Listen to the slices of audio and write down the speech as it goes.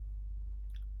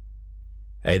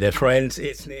Hey there, friends.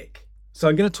 It's Nick. So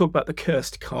I'm going to talk about the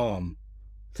cursed calm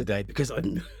today because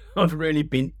I've really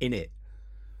been in it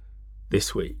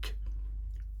this week.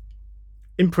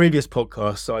 In previous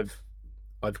podcasts,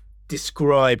 I've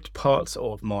described parts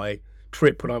of my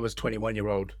trip when I was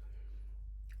 21-year-old,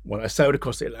 when I sailed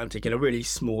across the Atlantic in a really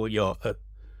small yacht,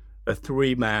 a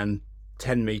three-man,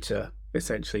 10-meter,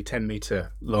 essentially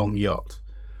 10-meter long yacht,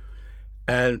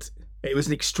 and it was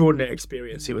an extraordinary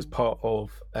experience. It was part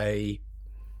of a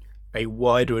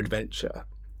wider adventure.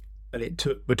 And it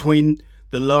took between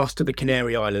the last of the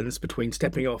Canary Islands, between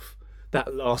stepping off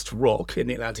that last rock in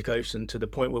the Atlantic Ocean to the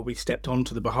point where we stepped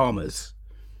onto the Bahamas,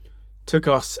 took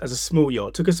us as a small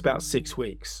yacht, took us about 6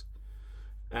 weeks.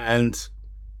 And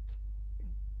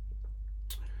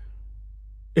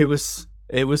it was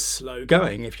slow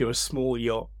going. If you're a small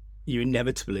yacht, you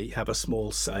inevitably have a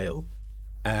small sail.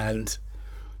 And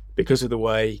because of the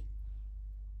way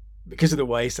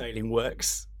sailing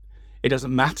works, it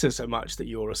doesn't matter so much that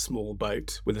you're a small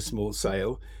boat with a small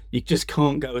sail. You just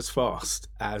can't go as fast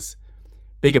as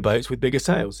bigger boats with bigger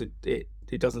sails. It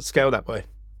doesn't scale that way.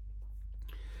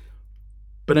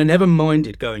 But I never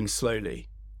minded going slowly.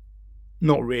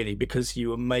 Not really, because you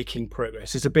were making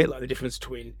progress. It's a bit like the difference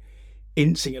between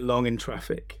inching along in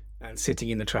traffic and sitting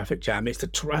in the traffic jam. It's the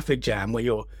traffic jam where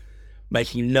you're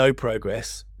making no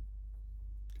progress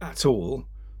at all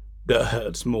that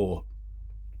hurts more.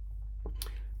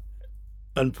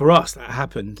 And for us, that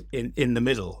happened in the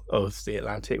middle of the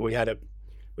Atlantic. We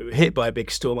were hit by a big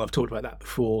storm. I've talked about that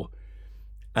before.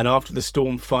 And after the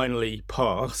storm finally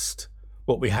passed,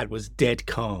 what we had was dead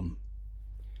calm.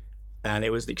 And it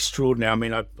was extraordinary. I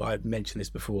mean, I've mentioned this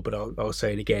before, but I'll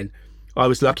say it again. I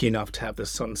was lucky enough to have the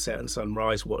sunset and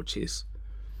sunrise watches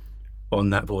on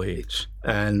that voyage.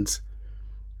 And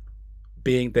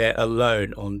being there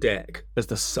alone on deck as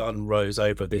the sun rose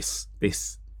over this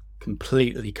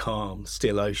completely calm,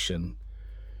 still ocean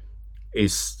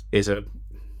is a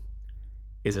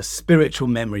spiritual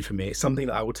memory for me. It's something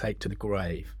that I will take to the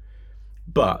grave.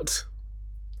 But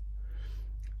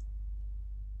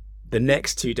the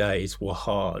next 2 days were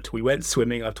hard. We went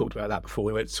swimming. I've talked about that before.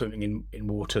 We went swimming in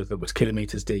water that was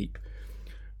kilometers deep.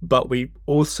 But we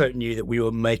also knew that we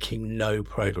were making no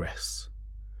progress.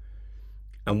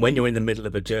 And when you're in the middle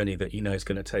of a journey that you know is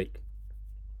going to take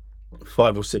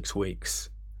 5 or 6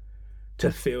 weeks,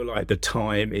 to feel like the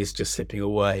time is just slipping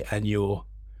away and you're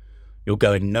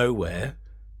going nowhere,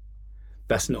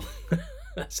 that's not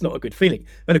that's not a good feeling.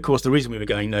 And of course, the reason we were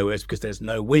going nowhere is because there's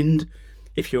no wind.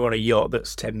 If you're on a yacht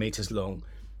that's 10 meters long,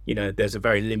 you know there's a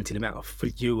very limited amount of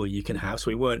fuel you can have. So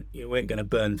you weren't going to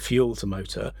burn fuel to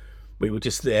motor. We were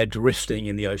just there drifting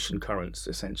in the ocean currents,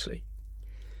 essentially.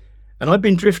 And I've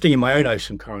been drifting in my own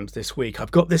ocean currents this week.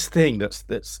 I've got this thing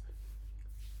that's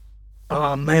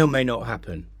may or may not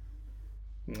happen.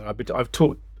 I've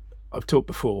talked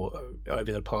before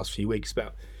over the past few weeks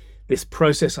about this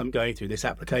process I'm going through, this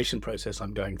application process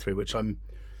I'm going through, which I'm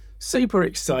super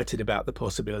excited about the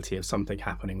possibility of something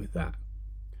happening with that.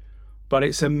 But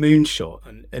it's a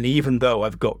moonshot, and even though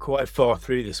I've got quite far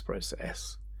through this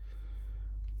process,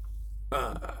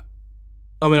 I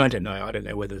mean, I don't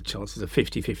know whether the chances are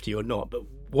 50-50 or not, but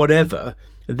whatever,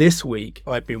 this week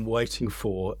I've been waiting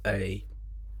for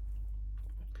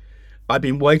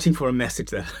a message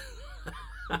that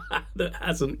that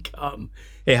hasn't come.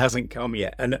 It hasn't come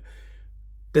yet. And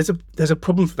there's a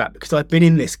problem for that, because I've been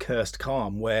in this cursed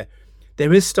calm where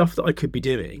there is stuff that I could be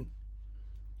doing,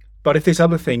 but if this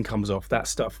other thing comes off, that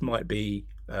stuff might be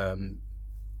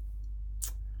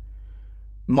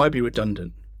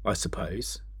redundant, I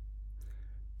suppose.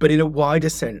 But in a wider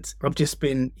sense,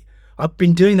 I've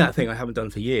been doing that thing I haven't done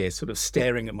for years, sort of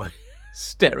staring at my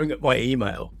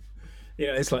email. You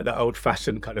know, it's like that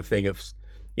old-fashioned kind of thing of,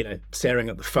 you know, staring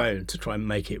at the phone to try and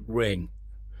make it ring.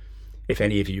 If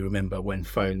any of you remember when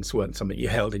phones weren't something you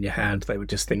held in your hand, they were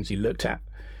just things you looked at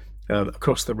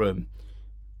across the room.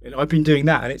 And I've been doing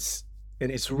that,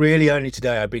 and it's really only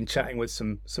today. I've been chatting with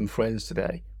some friends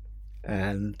today,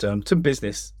 and some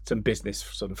business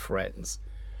sort of friends.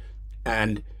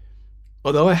 And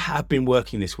although I have been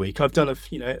working this week, I've done a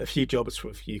few jobs for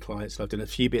a few clients, and I've done a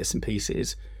few bits and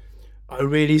pieces. I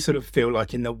really sort of feel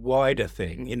like in the wider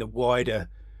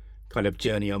kind of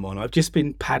journey I'm on, I've just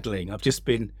been paddling. I've just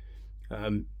been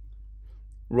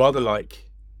rather like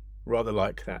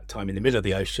that time in the middle of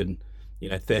the ocean,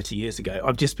 30 years ago.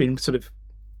 I've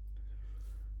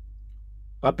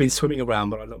been swimming around,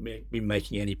 but I've not been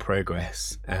making any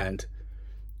progress. And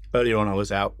earlier on, I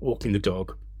was out walking the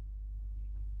dog,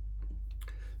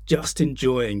 just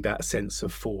enjoying that sense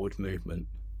of forward movement.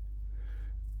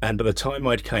 And by the time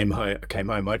I came home,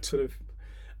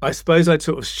 I suppose I'd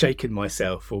sort of shaken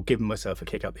myself or given myself a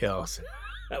kick up the arse,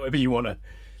 however you want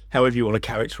to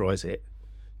characterize it,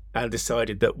 and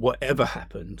decided that whatever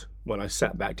happened when I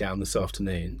sat back down this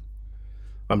afternoon,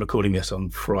 I'm recording this on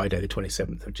Friday, the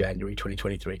 27th of January,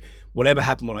 2023. Whatever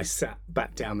happened when I sat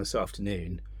back down this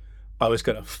afternoon, I was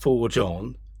going to forge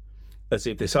on as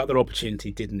if this other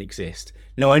opportunity didn't exist.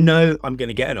 Now, I know I'm going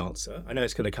to get an answer. I know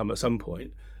it's going to come at some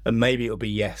point, and maybe it'll be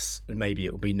yes, and maybe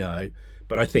it'll be no.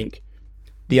 But I think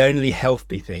the only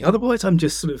healthy thing, otherwise I'm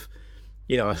just sort of,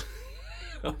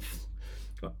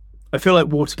 I feel like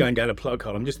water going down a plug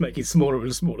hole. I'm just making smaller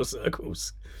and smaller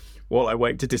circles while I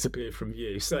wait to disappear from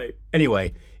view. So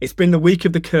anyway, it's been the week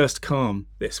of the cursed calm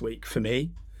this week for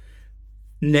me.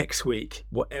 Next week,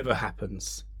 whatever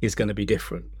happens is going to be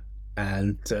different.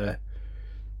 And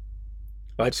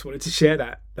I just wanted to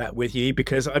share that with you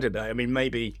because, I don't know, I mean,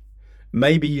 maybe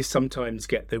you sometimes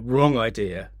get the wrong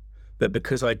idea that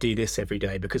because I do this every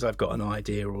day, because I've got an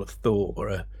idea or a thought or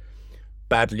a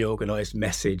badly organized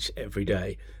message every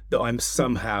day, that I'm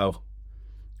somehow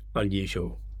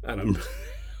unusual. And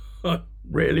I'm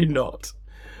really not.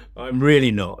 I'm really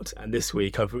not. And this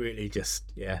week I've really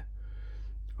just,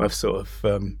 I've sort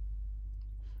of,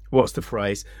 what's the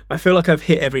phrase? I feel like I've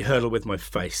hit every hurdle with my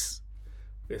face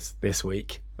this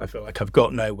week. I feel like I've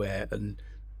got nowhere and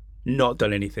not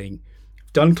done anything.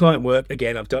 I've done client work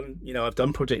again. I've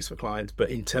done projects for clients, but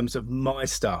in terms of my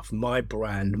stuff, my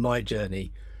brand, my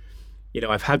journey,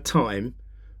 I've had time,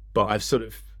 but I've sort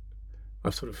of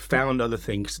found other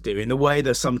things to do in the way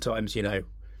that sometimes,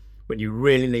 when you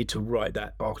really need to write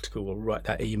that article or write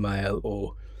that email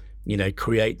or,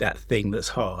 create that thing that's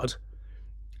hard,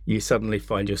 you suddenly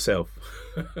find yourself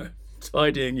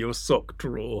tidying your sock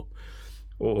drawer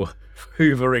or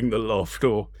hoovering the loft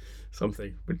or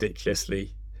something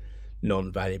ridiculously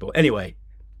non-valuable. Anyway,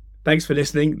 thanks for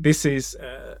listening. This is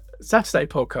Saturday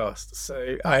podcast.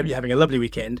 So I hope you're having a lovely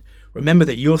weekend. Remember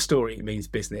that your story means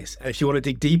business. And if you want to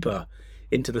dig deeper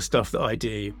into the stuff that I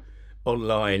do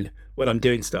online, when I'm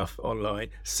doing stuff online,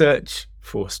 search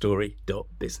for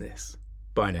story.business.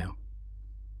 Bye now.